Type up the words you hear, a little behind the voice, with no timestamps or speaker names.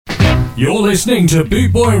You're listening to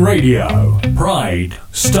Boot Boy Radio. Pride,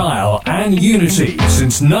 style, and unity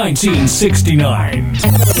since 1969.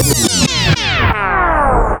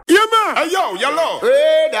 Yeah, man. Hey, yo, yellow.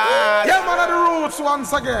 Hey, Dad. Yeah, man, of the roots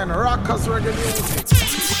once again. Rockers reggae music.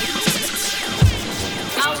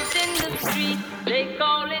 Out in the street, they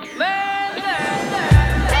call it murder.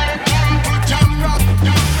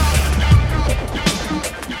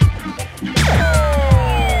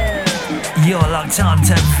 You're locked on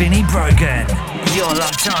to Vinnie Brogan. You're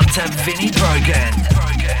locked on to Vinnie Brogan.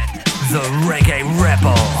 The Reggae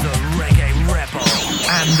Rebel. The Reggae Rebel.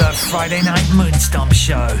 And the Friday Night Moonstomp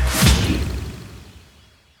Show.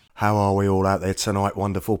 How are we all out there tonight,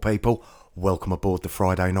 wonderful people? Welcome aboard the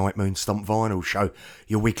Friday Night Moonstomp Vinyl Show,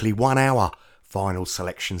 your weekly 1 hour vinyl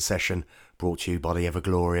selection session brought to you by the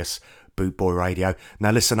ever-glorious Boot Boy Radio.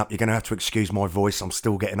 Now listen up, you're going to have to excuse my voice, I'm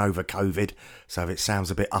still getting over COVID, so if it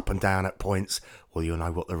sounds a bit up and down at points, well, you'll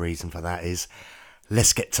know what the reason for that is.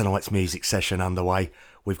 Let's get tonight's music session underway.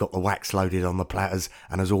 We've got the wax loaded on the platters,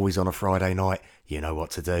 and as always on a Friday night, you know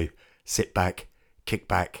what to do. Sit back, kick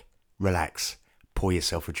back, relax, pour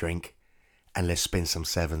yourself a drink, and let's spin some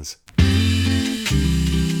sevens.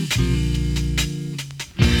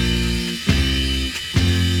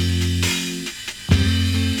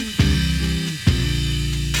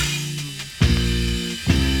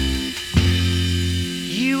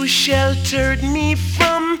 You sheltered me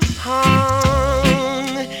from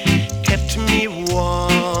harm, kept me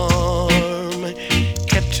warm,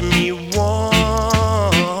 kept me warm.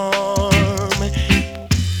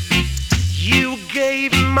 You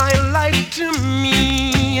gave my life to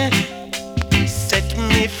me, set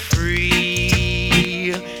me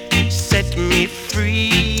free, set me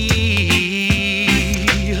free.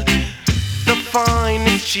 The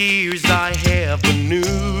finest years I ever knew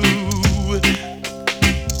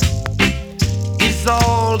is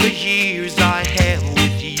all the years I had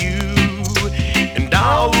with you, and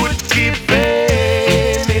I would give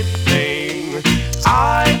anything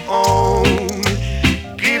I own,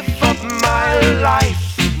 give up my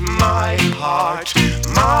life, my heart,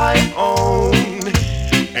 my own,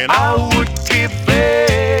 and I would give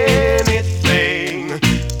anything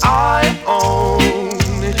I own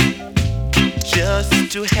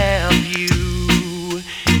just to have you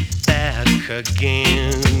back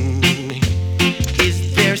again.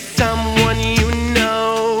 Is there someone you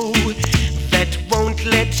know that won't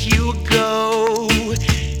let you go,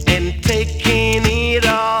 and taking it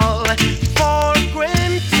all for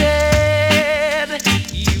granted?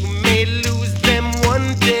 You may lose them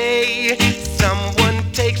one day, someone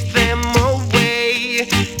takes them away,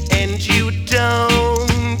 and you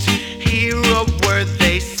don't hear a word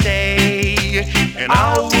they say, and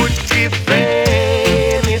I would give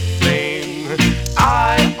anything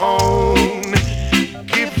I own,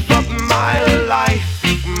 give up my life,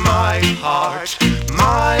 my heart,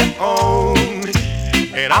 my own,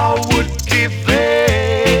 and I would give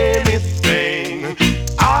anything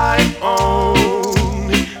I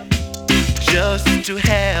own just to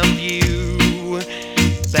have you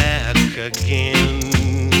back again,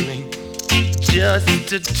 just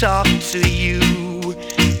to talk to you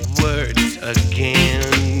words again.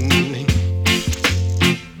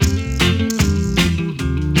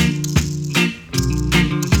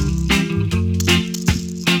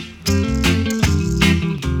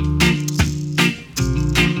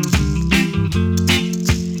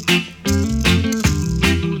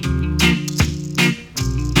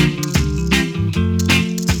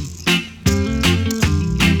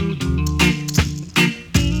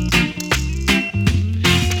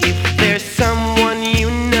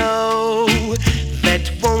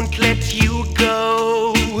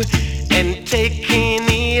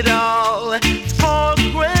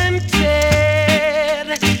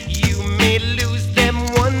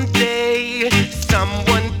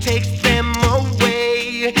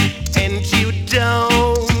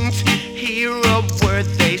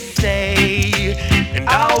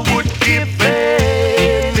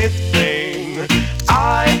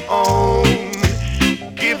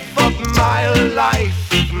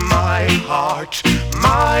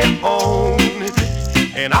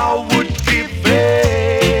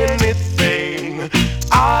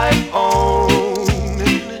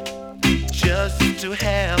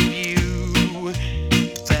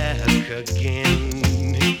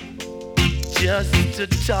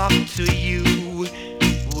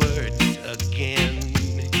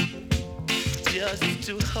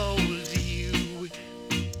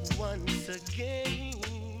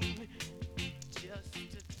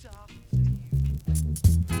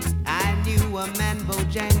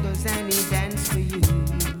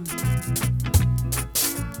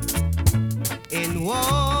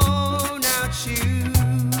 worn out shoes,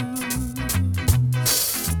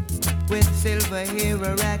 with silver hair,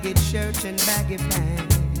 a ragged shirt and baggy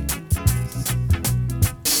pants.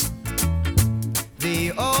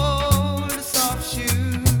 The old soft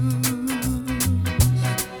shoes,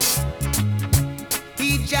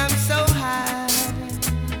 he jumped so high,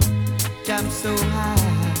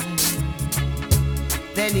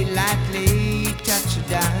 then he lightly touched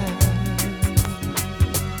down.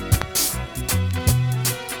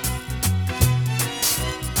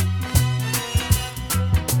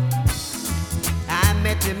 I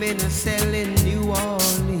met him in a cell in New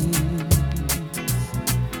Orleans.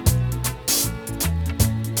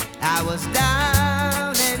 I was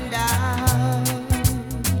down and out.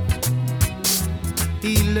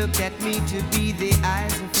 He looked at me to be the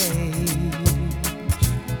eyes of age.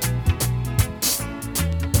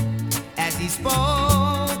 As he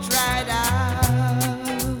spoke right out,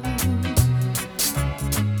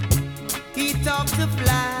 he talked of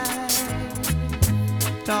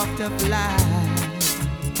life,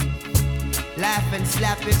 laugh and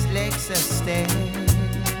slap his legs a stare.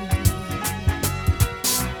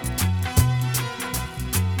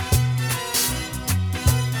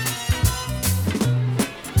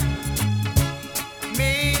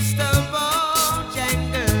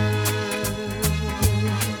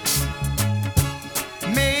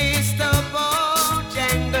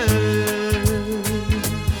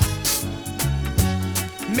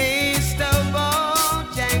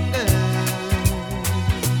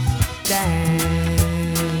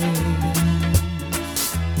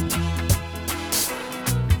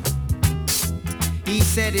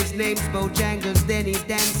 His name's Bojangles, then he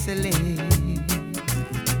danced a leg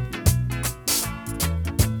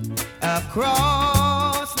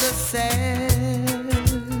across the cell.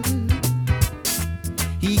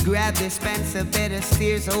 He grabbed his pants a bed of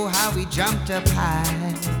stairs, oh how he jumped up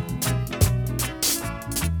high.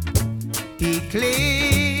 He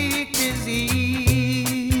clicked his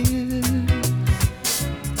heels,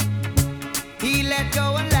 he let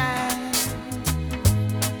go a lie,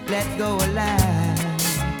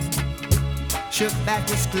 shook back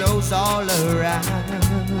his clothes all around.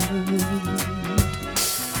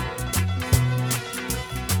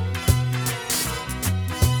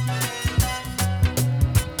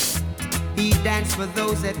 He danced for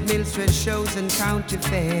those at minstrel shows and county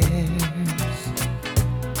fairs.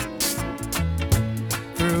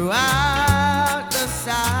 Throughout the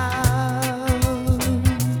South,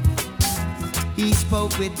 he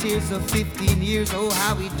spoke with tears of 15 years, oh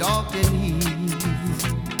how he dogged and heaved.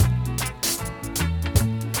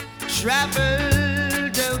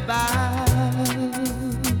 Traveled about,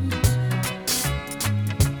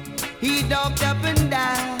 he docked up and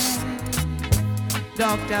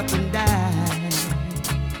died.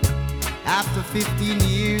 After 15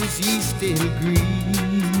 years he still grieved.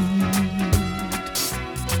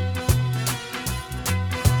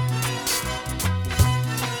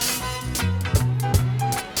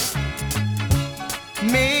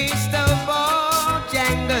 Mr.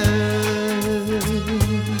 Bojangles,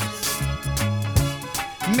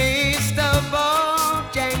 Mr.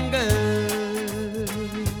 Bojangles,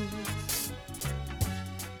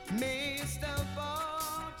 Mr.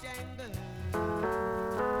 Bojangles.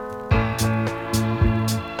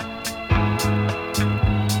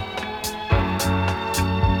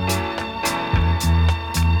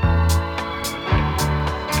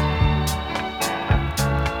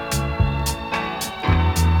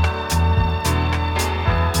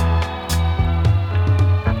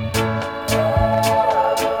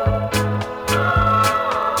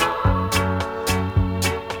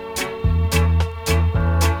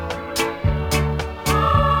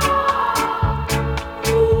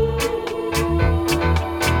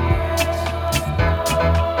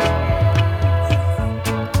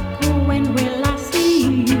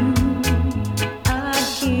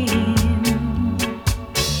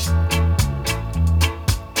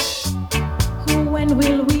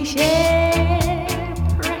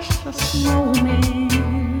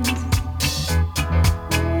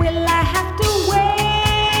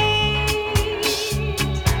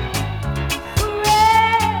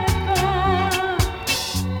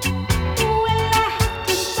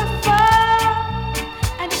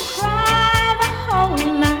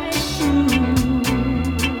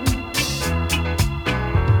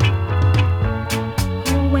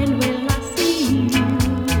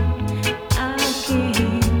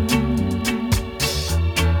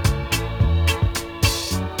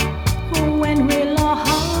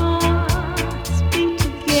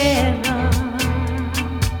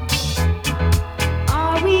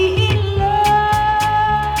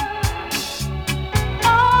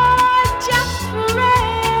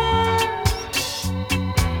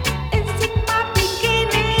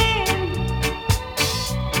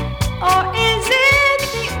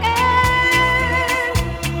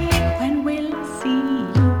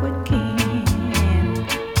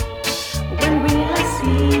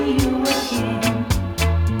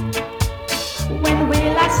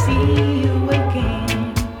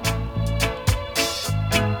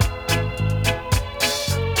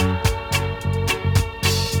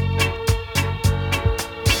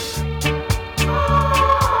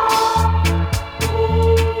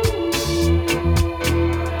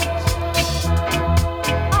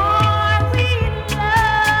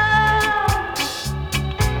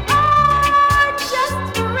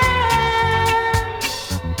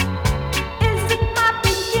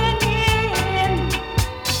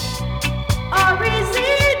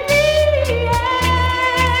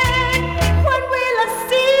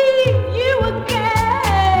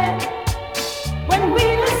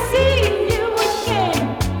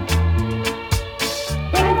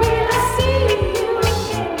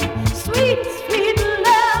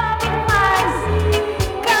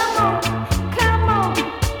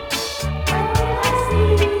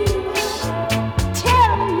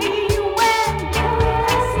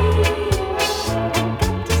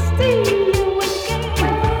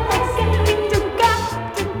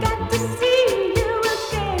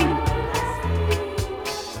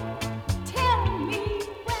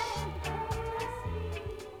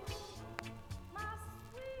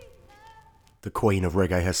 queen of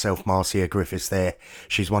reggae herself, Marcia Griffiths there.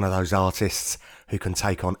 She's one of those artists who can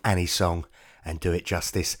take on any song and do it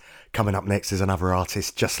justice. Coming up next is another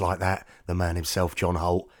artist just like that, the man himself, John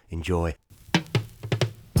Holt. Enjoy.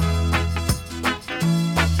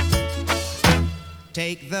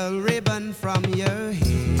 Take the ribbon from your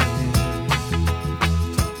hair,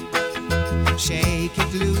 shake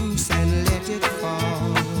it loose and let it fall,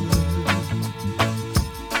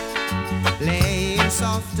 lay it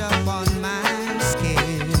soft upon my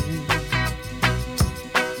skin,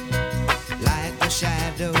 like the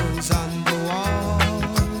shadows on the wall.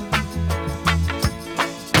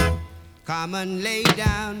 Come and lay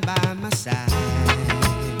down by my side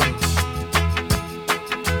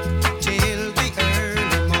till the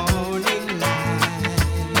early morning light.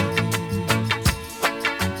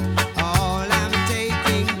 All I'm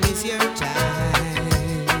taking is your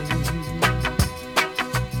time.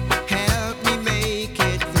 Help me make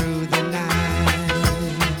it through the night.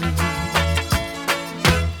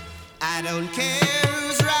 I don't care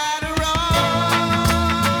who's right or wrong.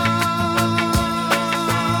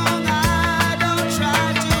 I don't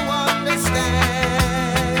try to understand.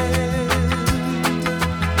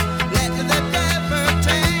 Let the devil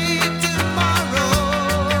take tomorrow.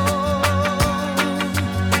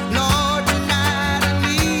 Lord, tonight I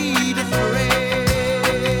need a friend.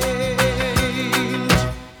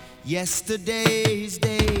 Yesterday's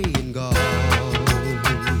day and gone,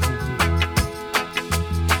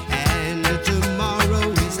 and tomorrow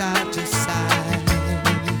is out of sight.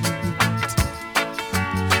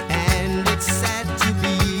 And it's sad to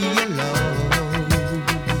be alone.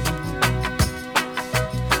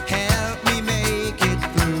 Help me make it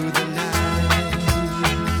through the night.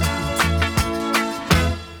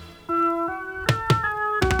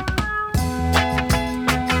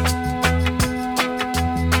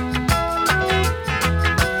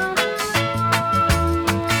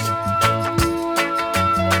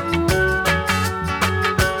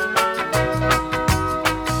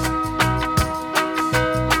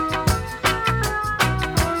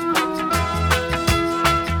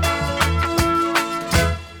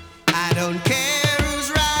 I don't care who's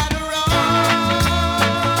right or wrong.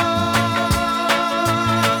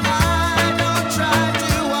 I don't try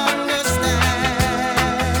to understand.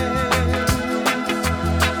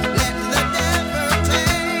 Let the devil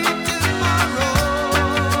take tomorrow.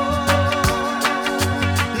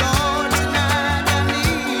 Lord, tonight I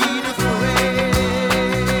need a friend.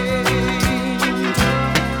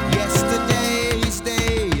 Yesterday's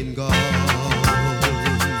day and gone,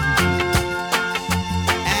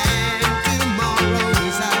 and tomorrow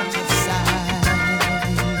is out of sight.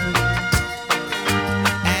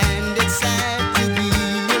 And it's sad to be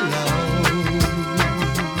alone.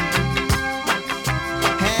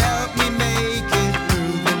 Help me make it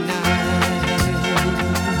through the night.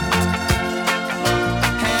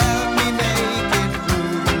 Help me make it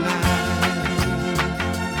through the night.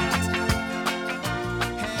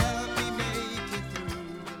 Help me make it through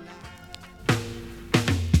the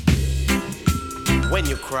night. When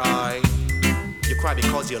you cry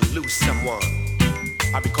because you lose someone,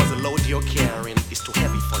 or because the load you're carrying is too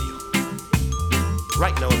heavy for you.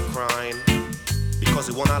 Right now I'm crying because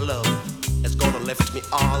the one I love has gone and left me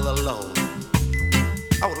all alone.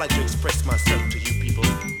 I would like to express myself to you people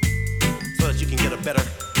so that you can get a better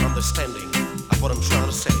understanding of what I'm trying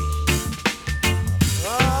to say.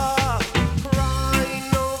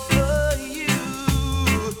 Crying over you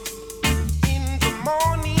in the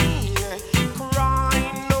morning,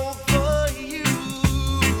 crying over you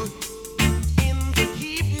in the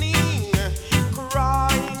evening,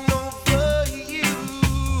 crying over you.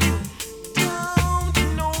 Don't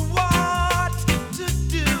know what to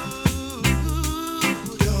do.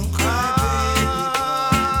 Don't cry,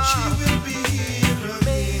 baby. She will be here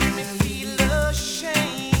again. Make me feel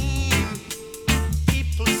ashamed.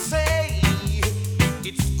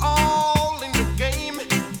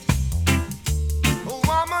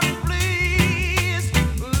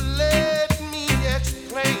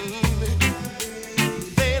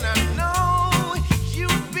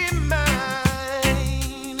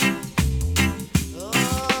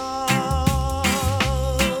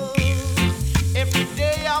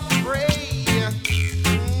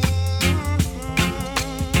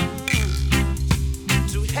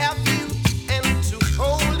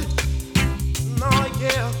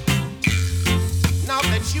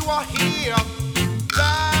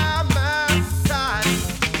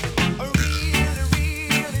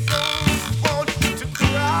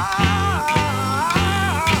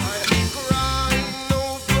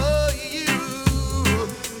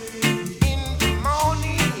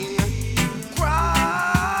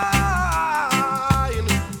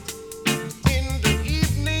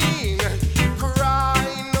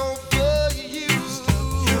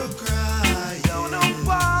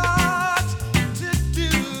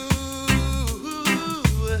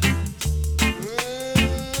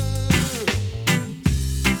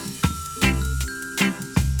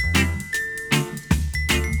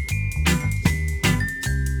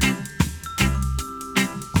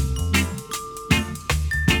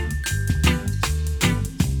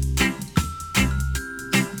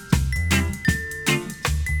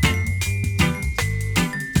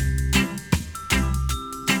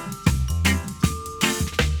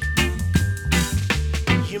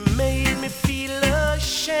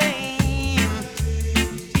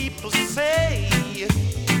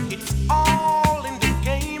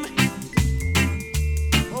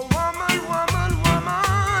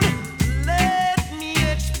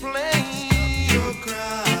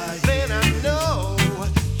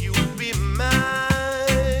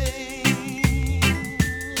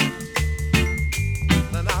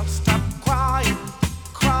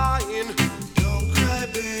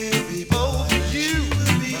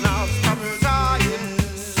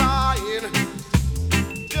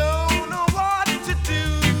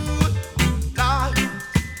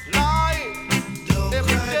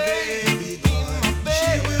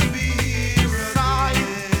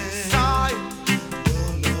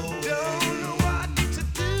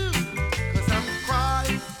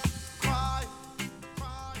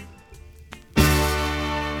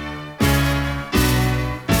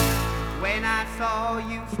 saw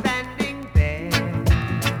you standing there,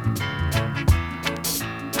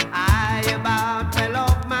 I about fell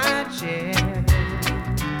off my chair.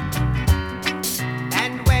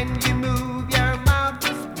 And when you move your mouth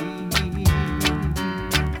to speak,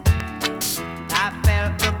 I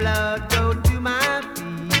felt the blood go to my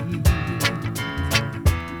feet.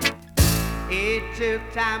 It took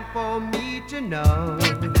time for me to know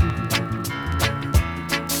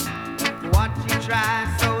what you try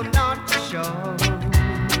so not to show.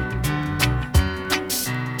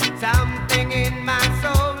 Something in my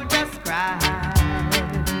soul just cried.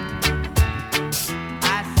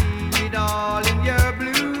 I see it all in your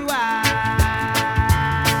blue eyes.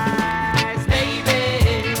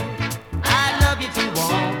 Baby, I love you to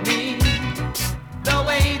want me the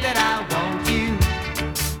way that I want you,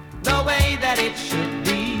 the way that it should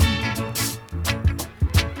be.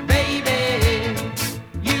 Baby,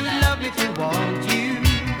 you love me to want you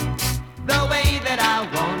the way that I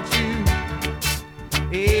want you.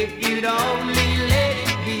 If you'd only let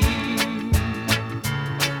it be.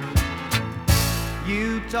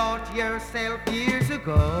 You taught yourself years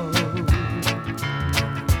ago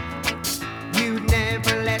you'd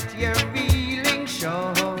never let your feelings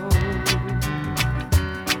show.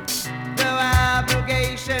 The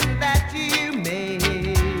obligation that you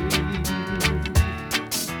made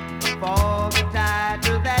for the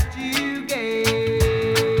title that you gave.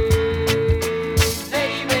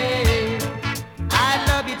 Baby, I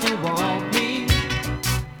love you to want me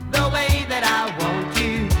the way that I want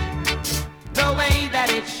you, the way that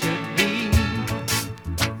it should be.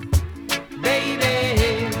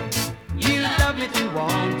 Baby, you love me to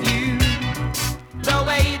want you the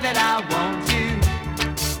way that I want you.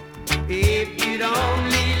 If you'd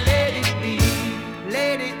only let it be,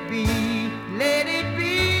 let it be, let it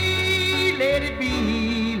be, let it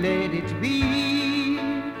be, let it be.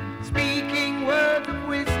 Speaking words of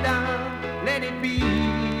wisdom, let it be,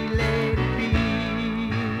 let it be.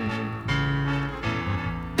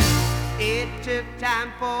 It took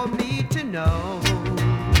time for me to know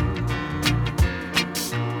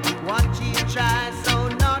what you try so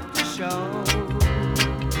not to show.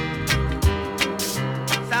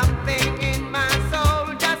 Something in my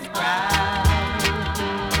soul just cried.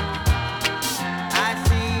 I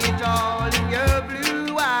see it all in your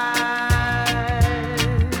blue eyes.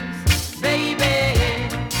 Baby,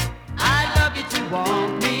 I love you to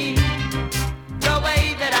want me the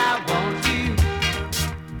way that I want you,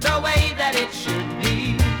 the way that it should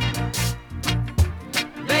be.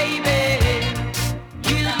 Baby,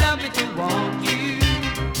 you love me to want you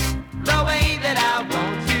the way that I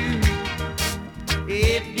want you.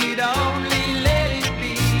 If you'd only let it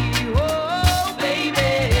be. Oh,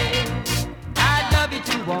 baby, I love you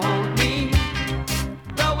to want me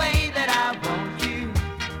the way that I want you,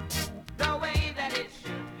 the way that it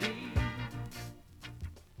should be.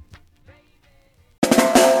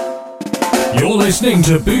 You're listening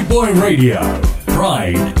to Boot Boy Radio.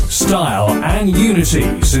 Pride, style, and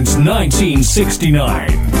unity since 1969.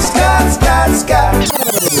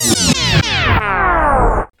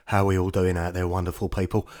 How are we all doing out there, wonderful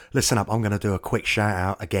people? Listen up, I'm going to do a quick shout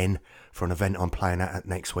out again for an event I'm playing at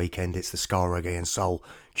next weekend. It's the Ska Reggae and Soul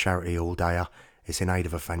Charity All-Dayer. It's in aid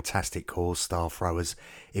of a fantastic cause, Star Throwers.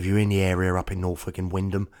 If you're in the area up in Norfolk and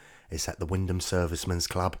Wyndham, it's at the Wyndham Servicemen's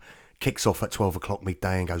Club. Kicks off at 12 o'clock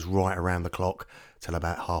midday and goes right around the clock till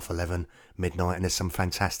about 11:30 midnight. And there's some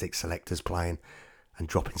fantastic selectors playing and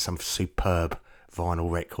dropping some superb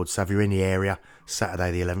vinyl records. So if you're in the area,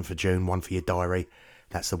 Saturday the 11th of June, one for your diary.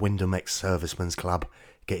 That's the Wyndham Ex-Servicemen's Club.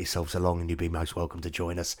 Get yourselves along and you'd be most welcome to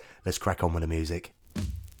join us. Let's crack on with the music.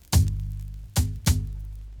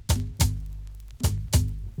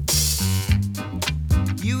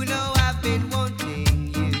 You know I've been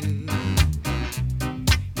wanting you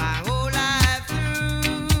my whole life through,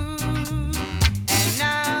 and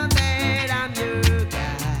now that I'm your guy,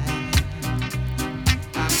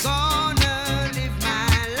 I'm gonna live my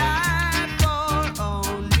life for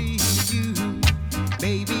only you.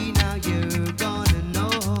 Baby, now you're gonna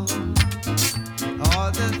know all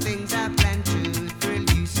the things I plan to thrill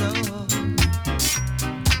you so.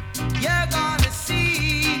 You're gonna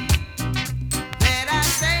see that I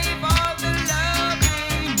save all the love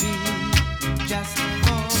in me just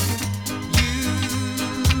for you,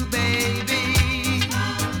 baby.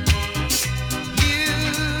 You,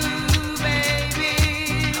 baby.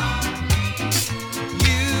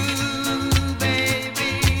 You,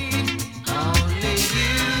 baby. Only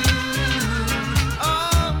you.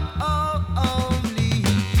 Oh, only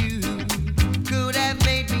you could have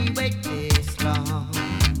made me wait this long,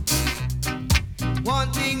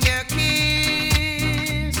 wanting your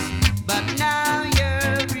kiss, but now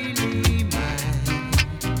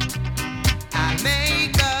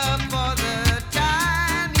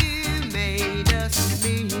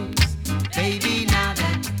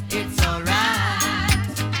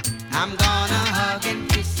I'm gonna hug and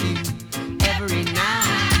kiss you every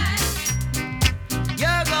night.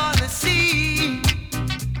 You're gonna see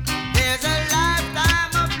there's a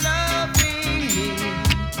lifetime of loving me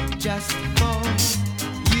just for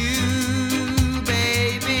you,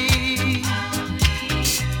 baby.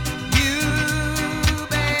 You,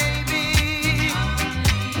 baby.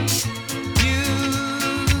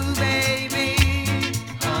 You, baby.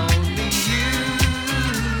 Only you.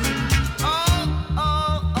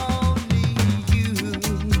 Oh, only you.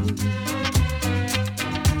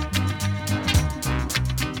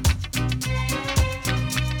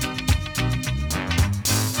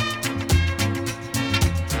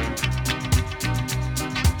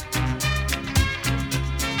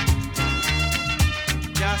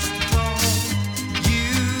 Just for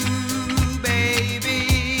you,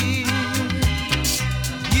 baby.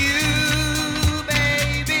 You,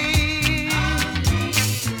 baby.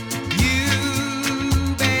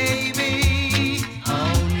 You, baby.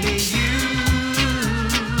 Only you.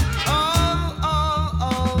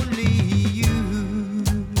 Only you.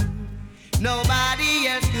 Nobody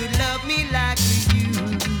else could love me like you,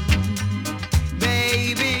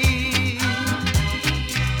 baby.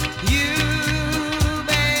 You,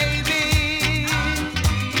 baby.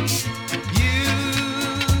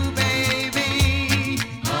 You, baby.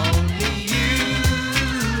 Only you.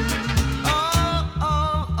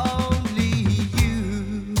 Only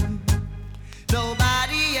you.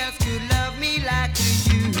 Nobody else could love me like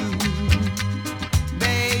you,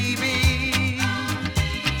 baby.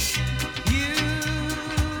 You,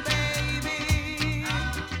 baby.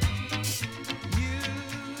 You,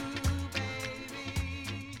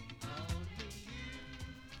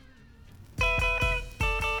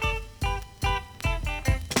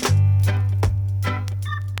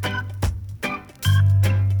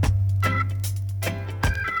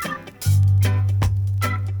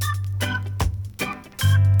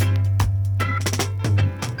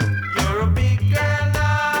 You're a big girl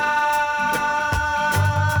now,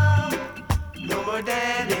 no more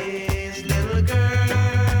daddy's little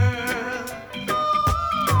girl.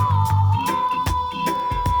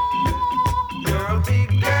 You're a big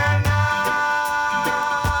girl now,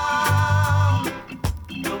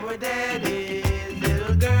 no more daddy's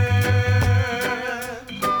little girl.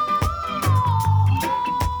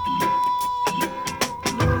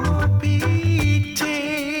 No more pigtails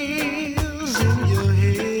in your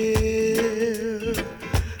hair.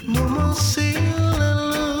 No more silly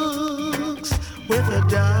looks with a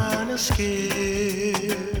downy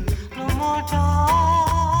scare. no more doll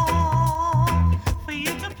for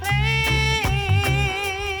you to play.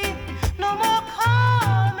 No more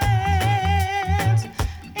comments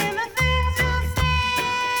in the things you say.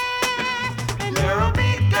 And You're a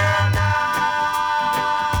big girl now,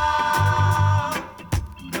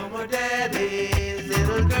 no more daddy's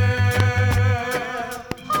little girl.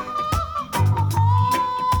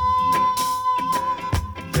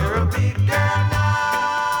 You're a big girl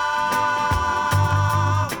now,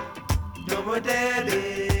 no more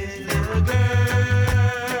daddy's little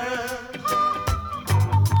girl.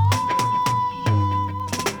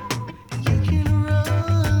 You can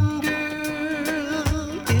run,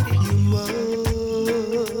 girl, if you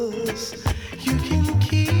must. You can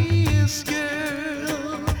kiss,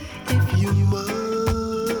 girl, if you must.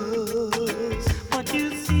 what you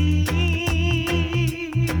see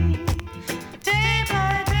day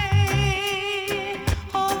by day,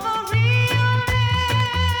 all the realness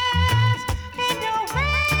in your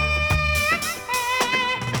way.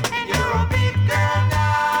 And You're a big girl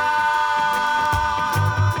now,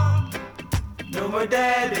 no more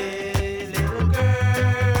daddy's little girl.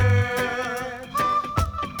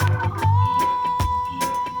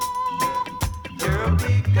 You're a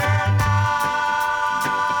big girl now,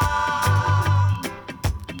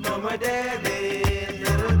 no more daddy's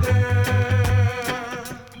little girl.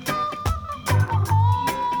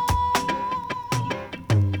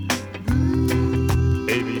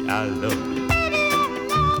 Baby, I love you.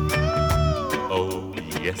 Oh,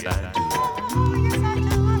 yes, I do.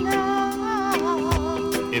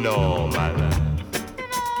 In all my life.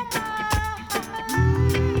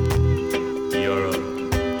 You're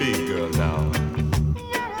a big girl now.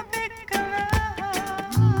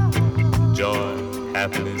 Joy,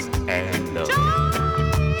 happiness, and love.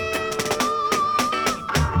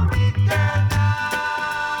 Big girl now,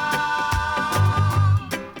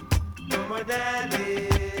 no more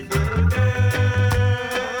daddy's little girl.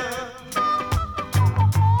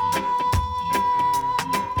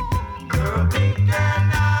 You're a big girl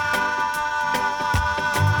now,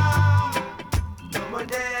 no more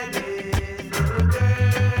daddy's little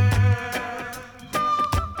girl.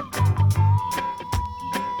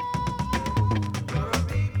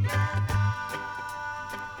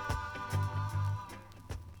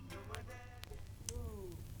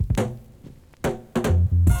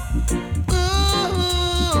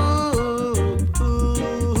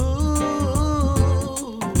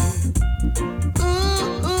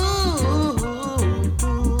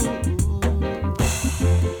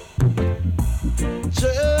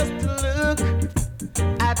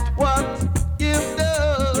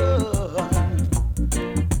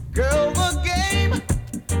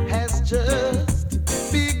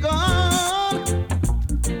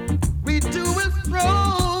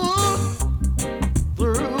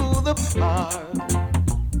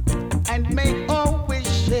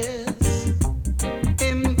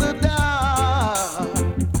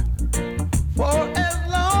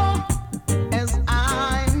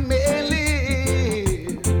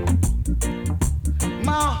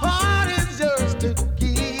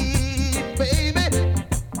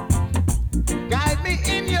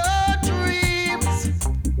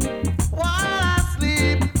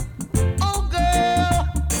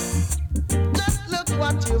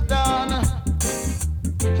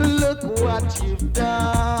 what you've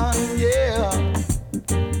done, yeah.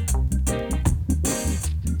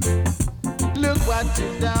 Look what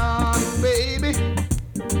you've done, baby.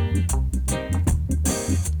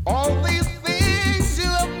 All these things you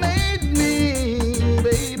have made me,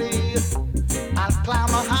 baby. I'll climb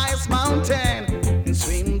the highest mountain and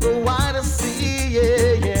swim the widest sea,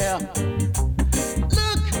 yeah, yeah.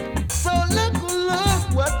 Look, so look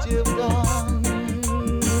what you've done.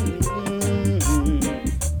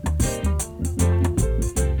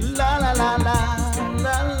 La la la la,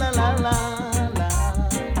 la la la la la.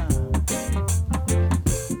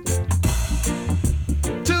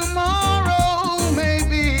 Tomorrow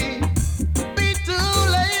maybe be too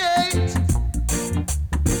late.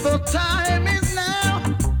 The time is now.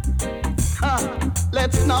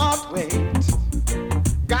 Let's not wait.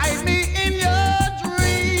 Guide me in your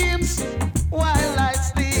dreams while I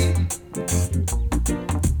sleep.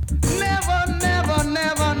 Never, never,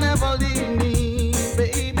 never, never leave me,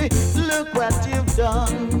 baby. Look what you've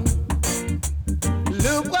done.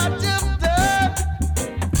 Look what you've done.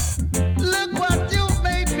 Look what you've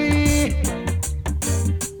made me.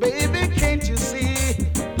 Baby, can't you see?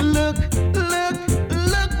 Look, look,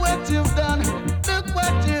 look what you've done. Look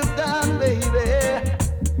what you've done, baby.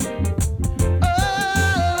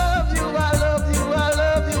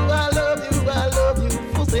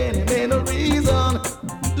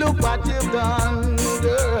 Look what you've done,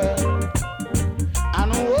 girl.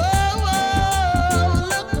 And whoa, whoa,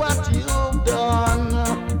 look what you've done.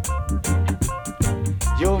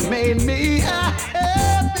 You made me a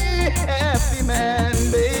happy, happy man,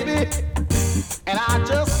 baby. And I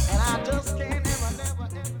just can't never.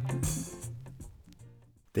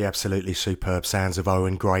 The absolutely superb sounds of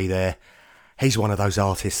Owen Gray there. He's one of those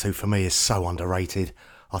artists who for me is so underrated.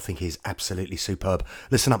 I think he's absolutely superb.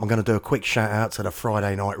 Listen up, I'm going to do a quick shout out to the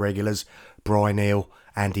Friday night regulars. Brian Neal,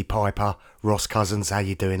 Andy Piper, Ross Cousins, how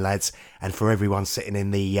you doing, lads? And for everyone sitting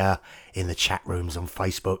in the chat rooms on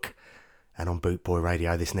Facebook and on Bootboy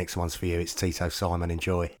Radio, this next one's for you. It's Tito Simon.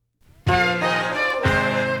 Enjoy.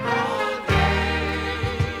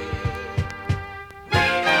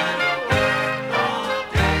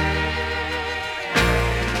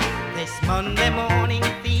 This Monday morning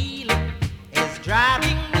feeling is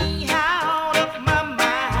driving me out of my mind.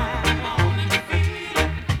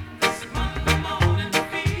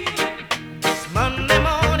 This Monday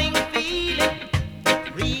morning feeling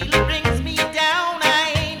really brings me down.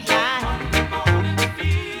 I ain't lying.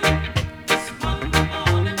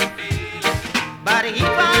 But if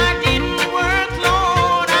I didn't work,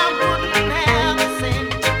 Lord, I wouldn't have a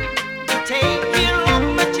cent to take care of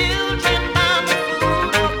my children, buy my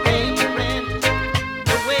food or pay my rent.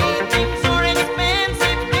 The way things are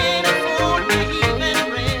expensive, can't afford to even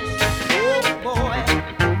rest. Oh boy,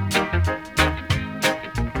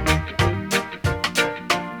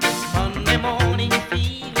 Monday morning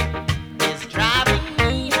feeling is driving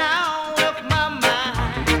me out of my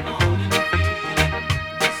mind.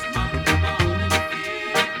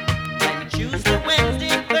 And Tuesday,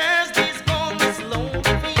 Wednesday, Thursday's gone, this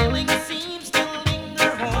lonely feeling seems to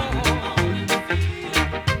linger on.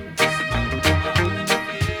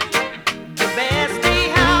 The best day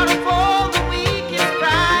out of all the week is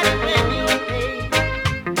Friday when you're paid.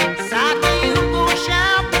 Saturday you go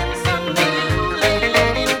shopping, Sunday you lay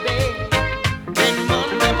in bed. Then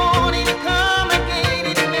Monday morning come again,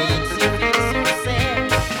 it makes you feel so sad.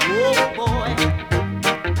 Oh boy.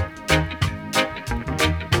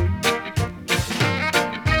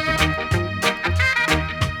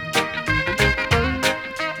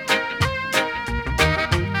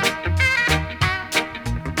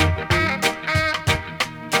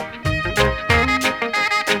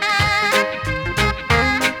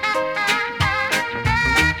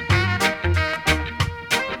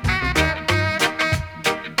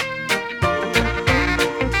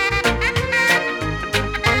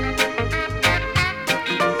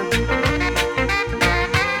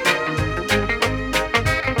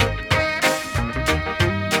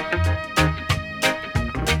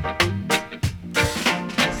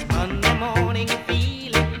 This Monday morning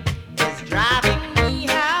feeling is driving me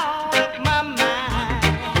out of my mind.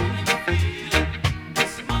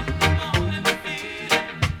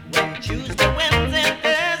 When Tuesday, Wednesday,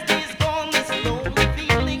 Thursday's gone, this lonely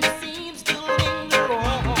feeling seems to linger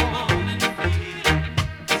on.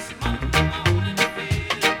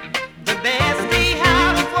 The best day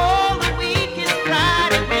out of all the week is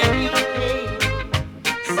Friday when you're paid.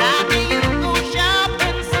 Saturday you go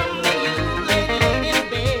shopping, Sunday you lay in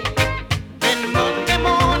bed. Then Monday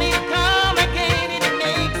morning come again, it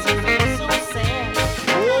makes you feel so sad.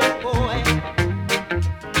 Oh boy.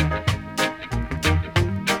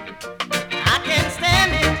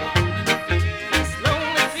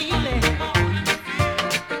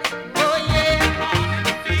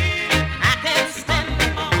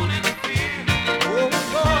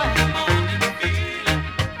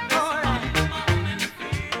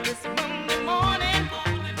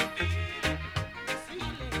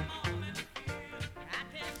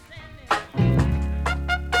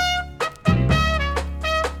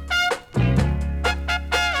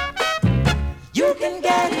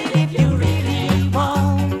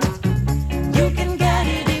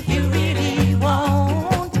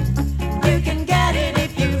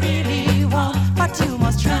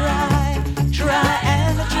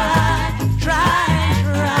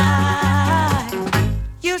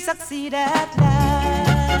 succeed at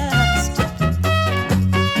last.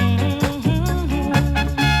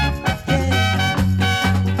 Yeah.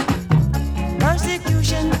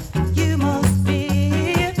 Persecution you must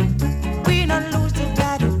fear. We not lose the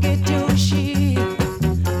battle, get your shield.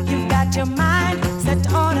 You got your mind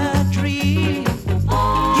set on a dream.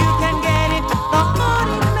 You can get it, the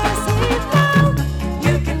morning may seem long.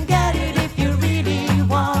 You can get it if you really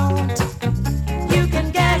want. You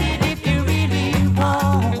can get it if you really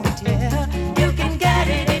want, yeah. You can get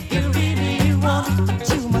it if you really want. But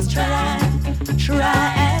you must try,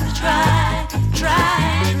 try and try,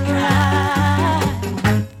 try,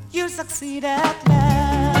 try. You'll succeed at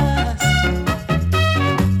last.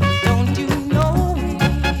 Don't you know it?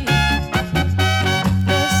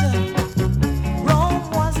 Listen, Rome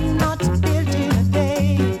was not built in a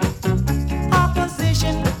day.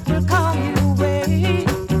 Opposition will come your way.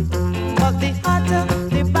 But the hotter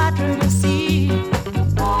the battle you see,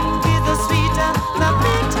 with the sweeter the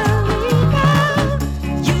victory now.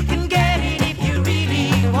 You can get it if you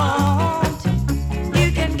really want. You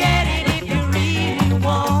can get it if you really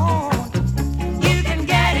want. You can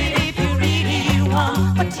get it if you really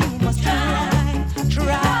want. But you must try,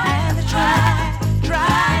 try and try,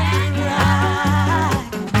 try, try.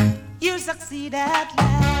 You'll succeed at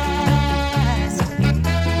last.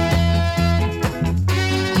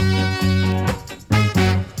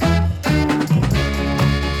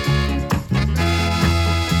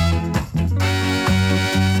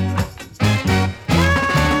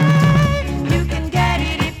 You can get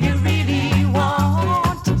it if you really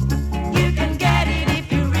want. You can get it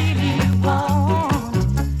if you really want.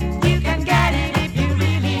 You can get it if you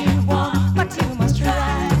really want. But you must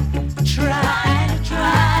try, try and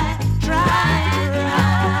try, try,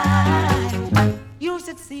 try. You'll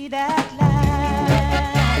succeed at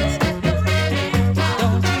last.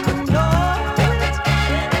 Don't you know it?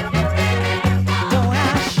 Don't I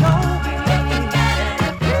show it?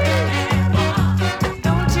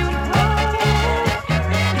 Don't you know it?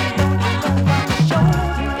 Don't I show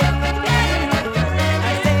it? I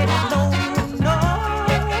said, don't you know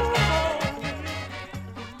it?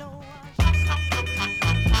 You know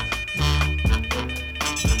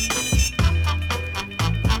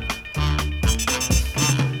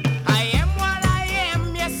I am what I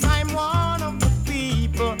am, yes, I'm one of the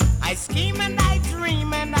people. I scheme and I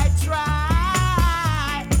dream and I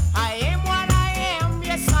try. I am what I am,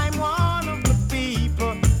 yes, I'm one of the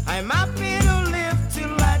people. I'm happy to live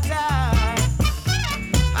till I die.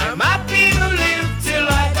 I'm happy to live till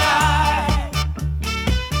I die.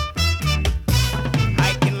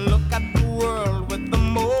 I can look at the world with the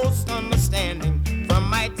most understanding. From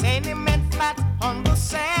my tenement flat on the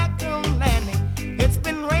second landing. It's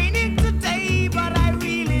been raining today, but I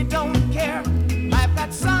really don't care. I've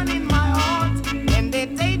got sun in my heart and a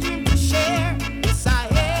daydream to share. Yes, I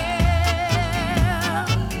am.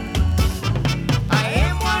 I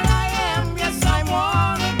am what I am, yes, I'm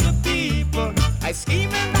one of the people. I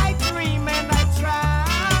scheme and I dream and I try.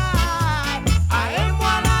 I am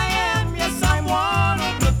what I am, yes, I'm one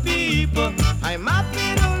of the people. I'm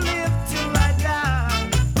happy to live till I die.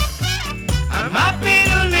 I'm happy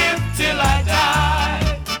to live till I die.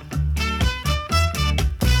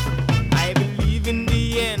 I believe in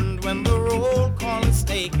the end when the roll call is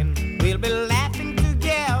taken, we'll be laughing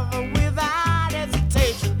together without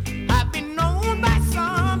hesitation. I've been known by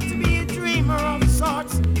some to be a dreamer of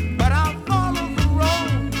sorts, but I'll follow the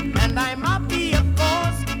road and I'm happy, of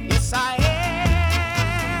course. Yes, I am.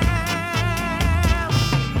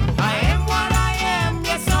 I am what I am,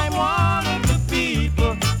 yes, I'm one of the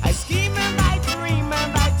people. I scheme and I dream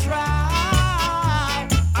and I try.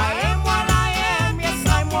 I am what I am, yes,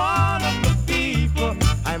 I'm one of the people.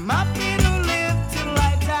 I'm happy to live till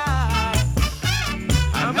I die.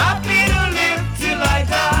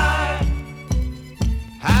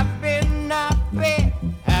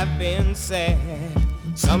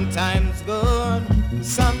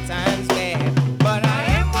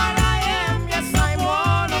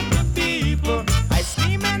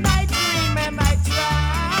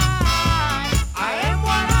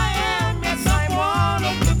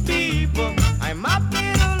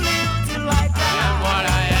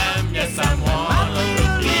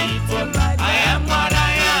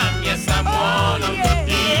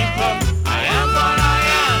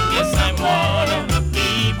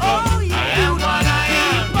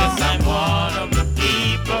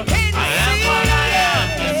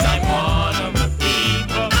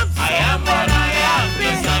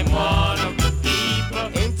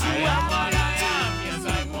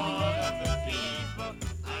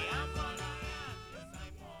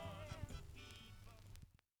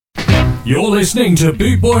 listening to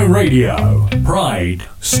Boot Boy Radio. Pride,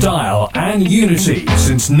 style, and unity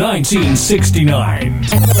since 1969.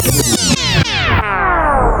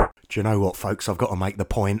 Do you know what, folks? I've got to make the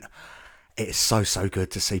point. It's so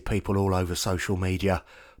good to see people all over social media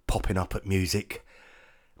popping up at music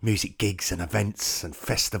gigs and events and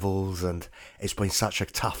festivals, and it's been such a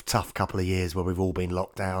tough couple of years where we've all been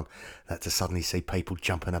locked down, that to suddenly see people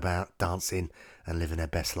jumping about, dancing and living their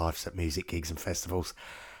best lives at music gigs and festivals,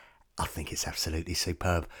 I think it's absolutely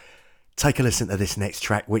superb. Take a listen to this next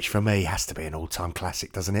track, which for me has to be an all-time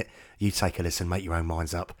classic, doesn't it? You take a listen, make your own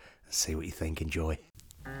minds up and see what you think. Enjoy.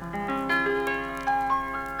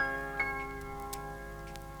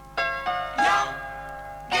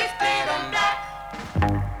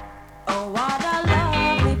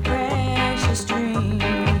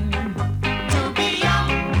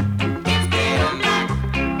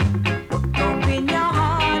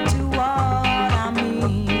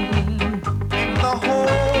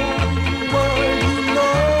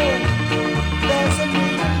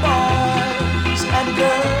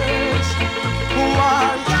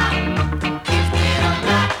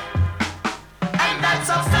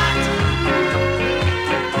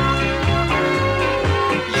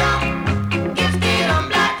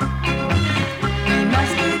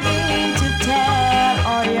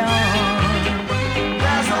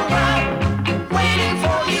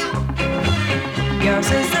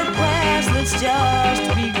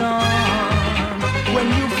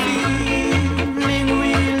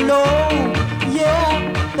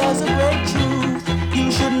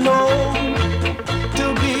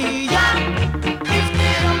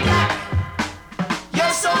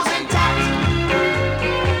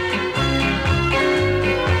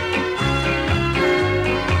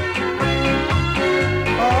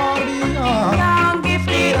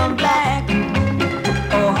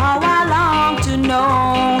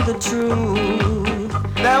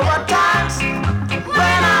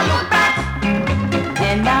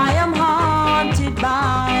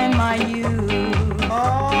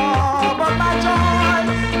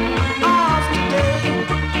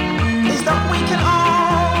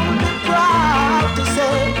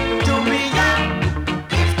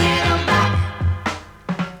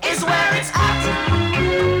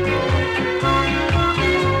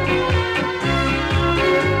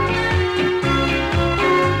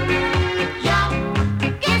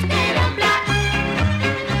 Gifted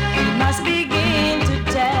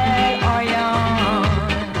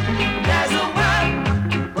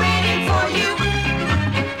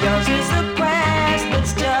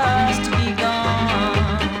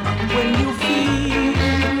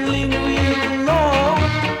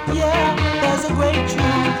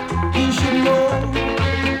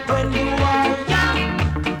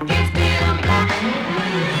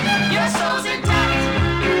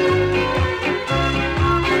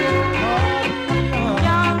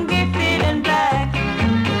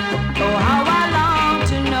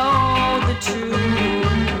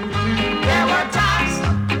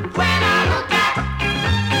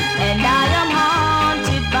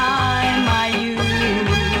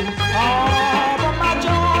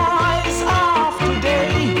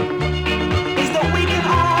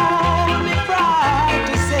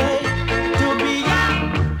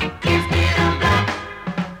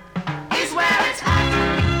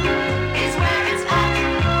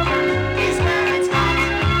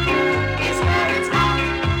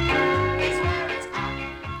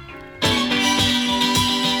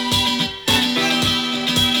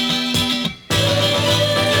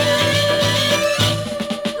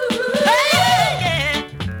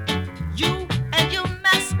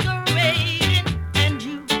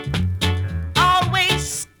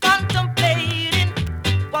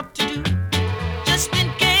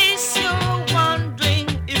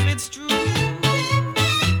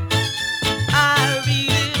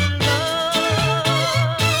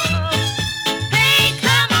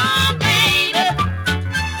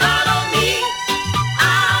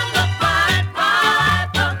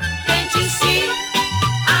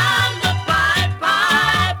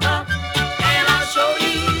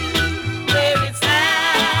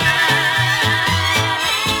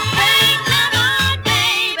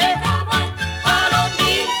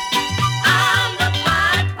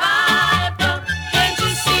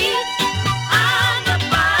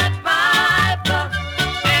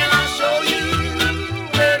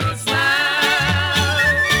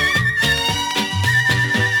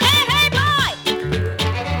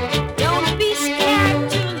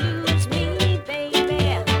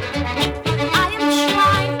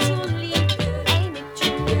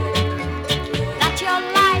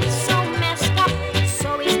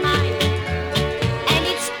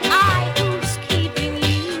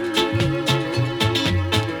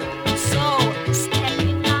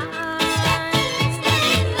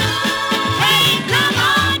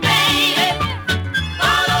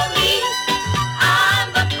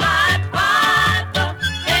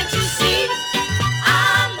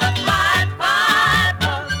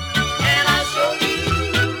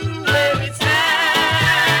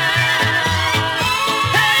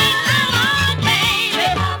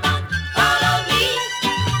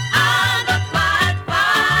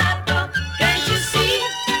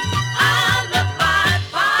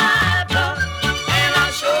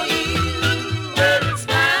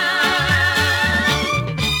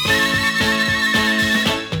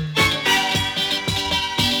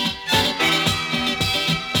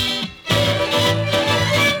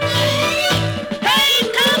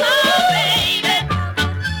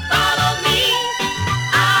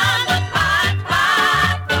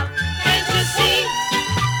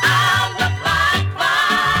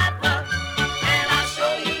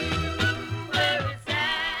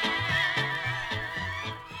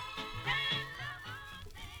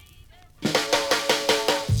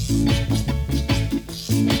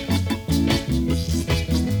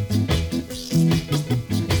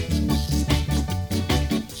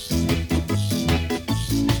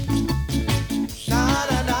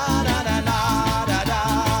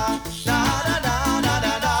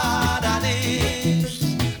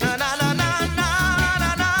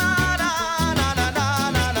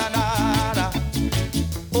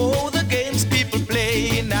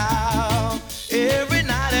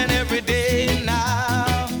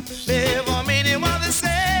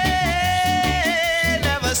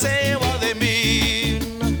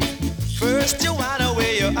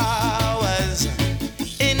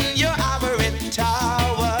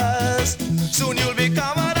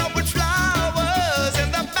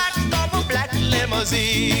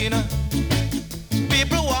scene.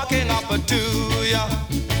 People walking up to ya,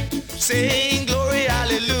 saying glory,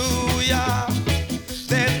 hallelujah.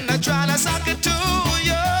 Then I try to suck it to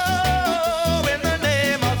you in the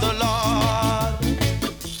name of the Lord.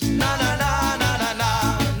 Na na na na na na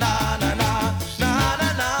na na na na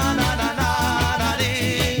na na na na na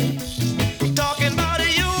dee. Talking about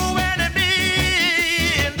you and me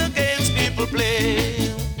in the games people play.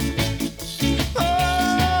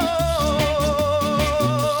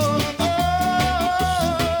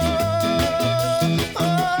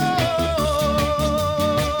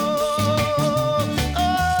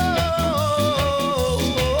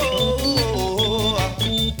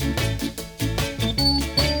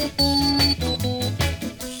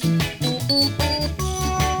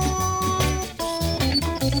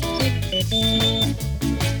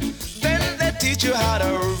 You how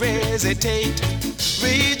to hesitate,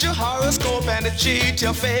 read your horoscope and cheat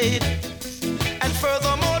your fate. And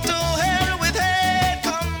furthermore, to hell with hate.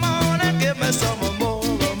 Come on and give me some more,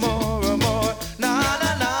 more, more. Na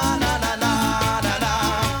na na na na na na na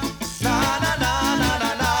na na na na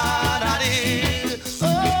na na na dee.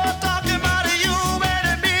 Oh, talking about you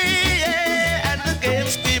and me, yeah, and the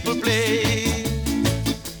games people play.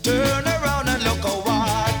 Turn around and look at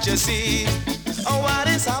what you see. Oh, what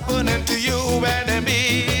is happening to you and me?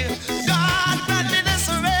 God grant me the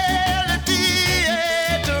serenity,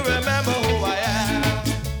 yeah, to remember who I am.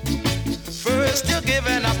 First you're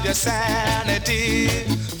giving up your sanity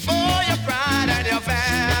for your pride and your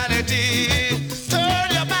vanity. Turn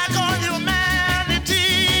your back on humanity,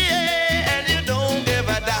 yeah, and you don't give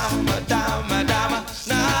a damn, a damn, a damn.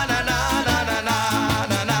 Na na na na na na na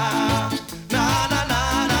na na na na na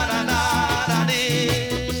na na na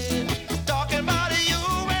dee. Talking about you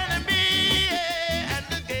and me, yeah, and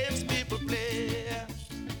the games people play.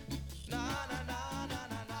 Na na na na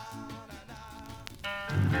na na na na.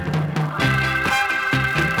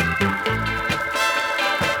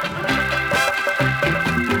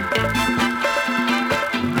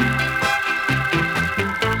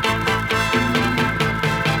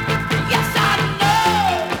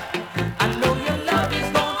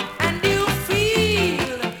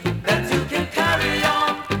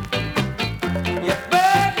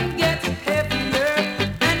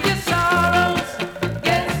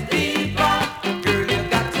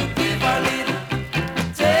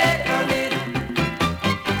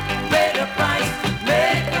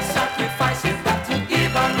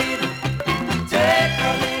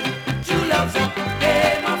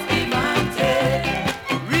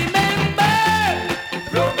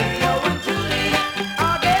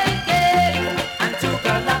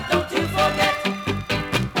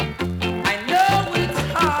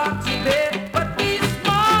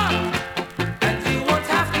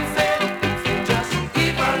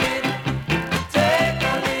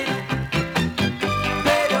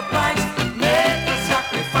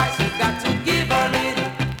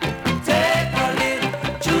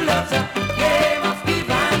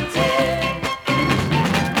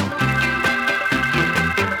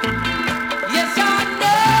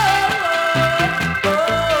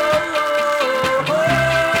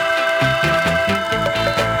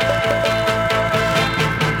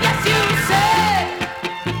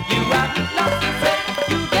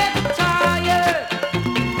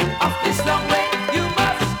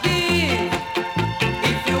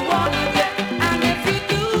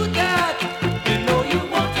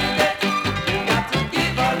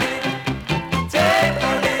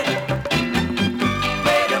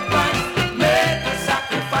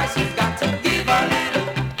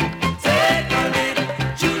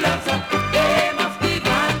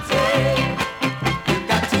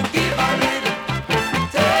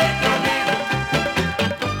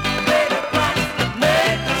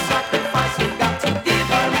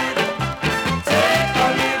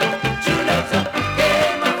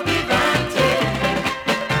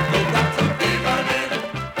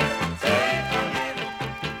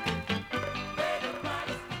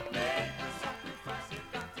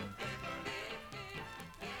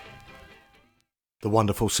 The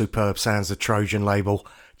wonderful, superb sounds of Trojan label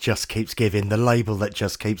just keeps giving. The label that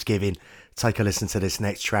just keeps giving. Take a listen to this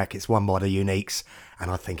next track. It's one by the Uniques,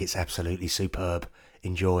 and I think it's absolutely superb.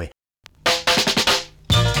 Enjoy.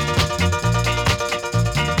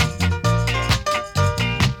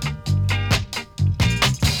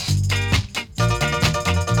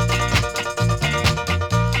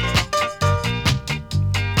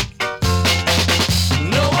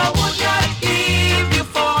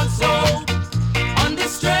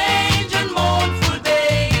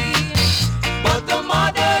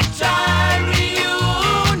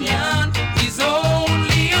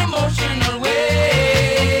 Emotional way.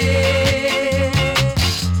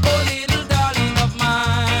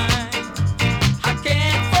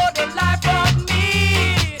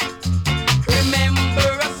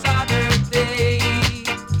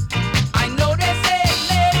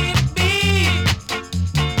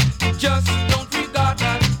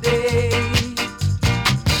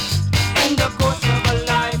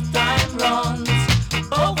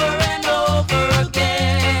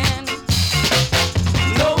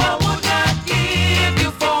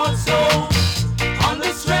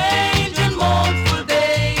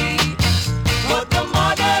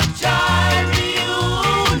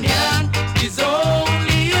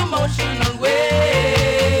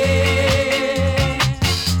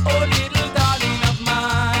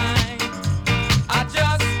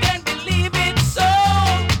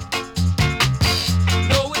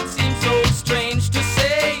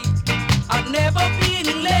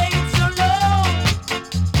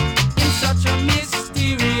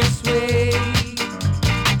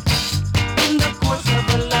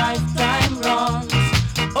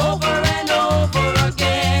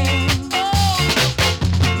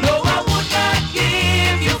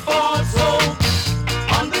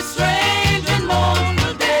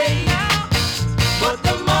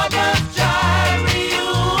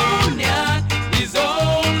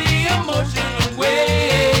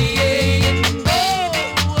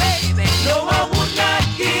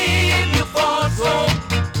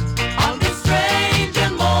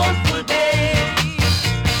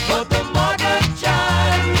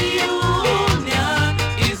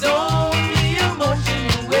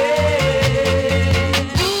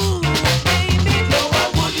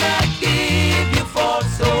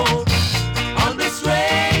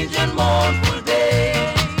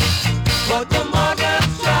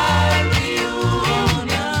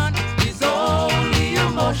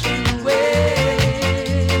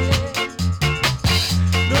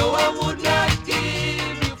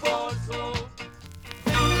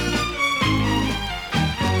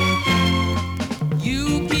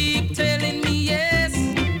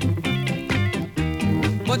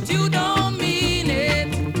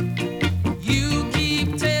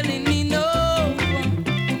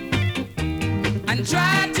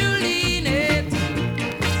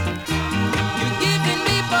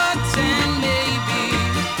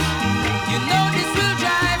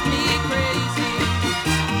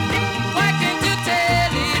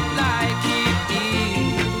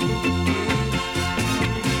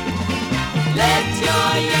 Let your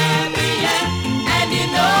yeah be yeah, and you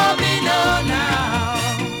know me know now,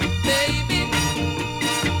 baby.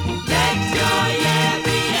 Let your yeah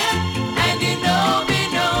be yeah, and you know me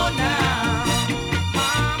know now,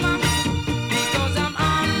 mama. Because I'm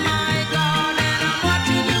on my guard and I'm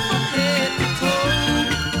watching you from head to toe.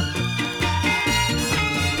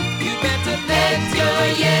 You better let your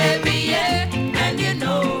yeah be yeah, and you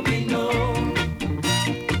know me know.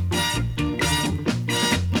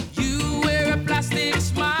 You wear a plastic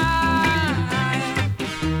smile,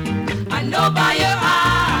 I know by your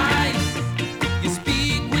eyes. You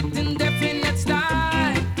speak with indefinite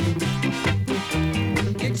style.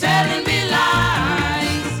 You're telling me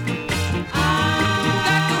lies. You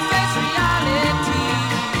got to face reality.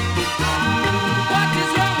 What is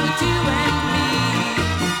wrong with you and me?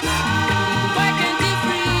 Why can't you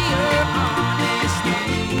free your honesty?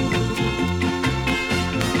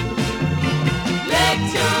 Let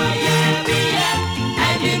your yeah be yeah,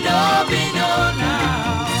 and you know me know now.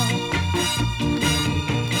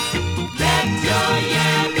 Let your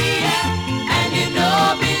yeah be yeah, and you know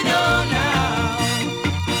me know now.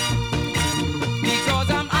 Because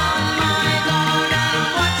I'm on my guard and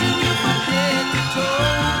I'm watching you from head to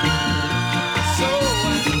toe. So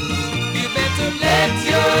you better let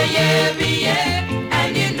your yeah be yeah,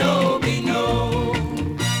 and you know me know.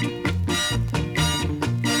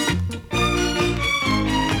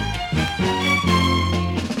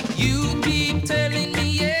 You keep telling me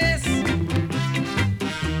yes,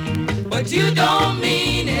 but you don't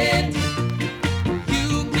mean it.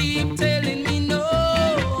 You keep telling me no,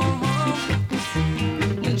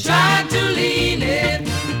 and try to lean it.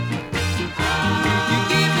 You're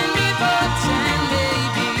giving me buts and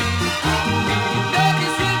maybe. You know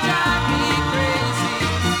this will drive me crazy.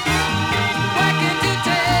 Why can't you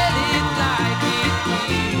tell it like it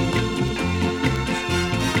is?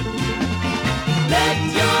 Let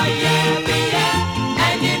your yeah be yeah,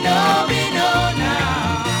 and you know me know now.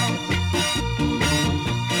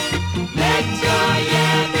 Let your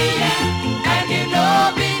yeah be yeah, and you know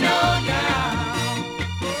me know now.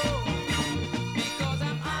 Because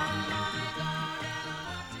I'm on my guard and I'm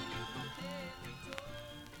watching you from head to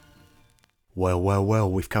toe. Well,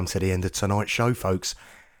 we've come to the end of tonight's show, folks.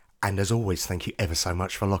 And as always, thank you ever so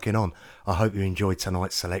much for locking on. I hope you enjoyed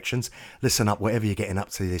tonight's selections. Listen up, whatever you're getting up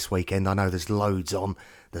to this weekend. I know there's loads on.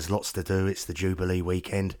 There's lots to do. It's the Jubilee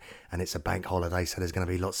weekend and it's a bank holiday, so there's going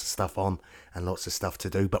to be lots of stuff on and lots of stuff to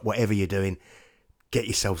do. But whatever you're doing, get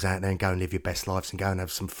yourselves out there and go and live your best lives and go and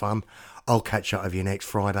have some fun. I'll catch up with you next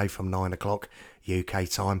Friday from 9 o'clock UK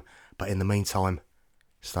time. But in the meantime,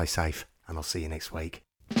 stay safe and I'll see you next week.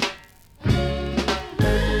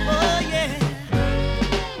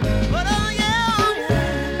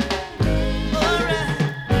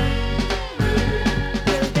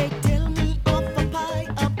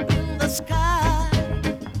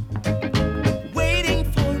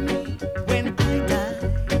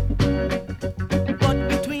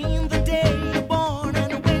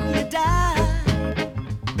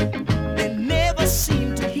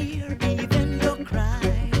 Seem to hear even your cry.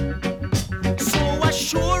 So as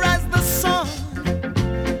sure as the sun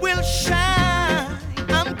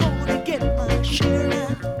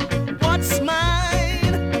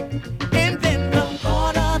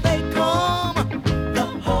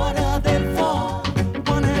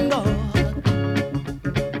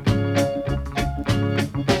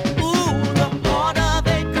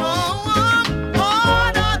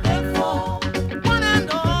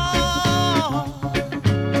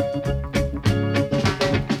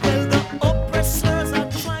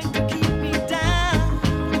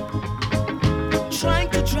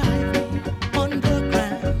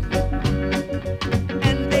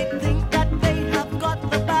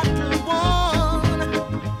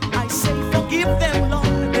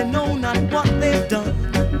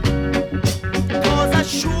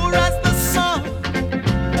sure as the sun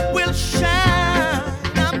will shine.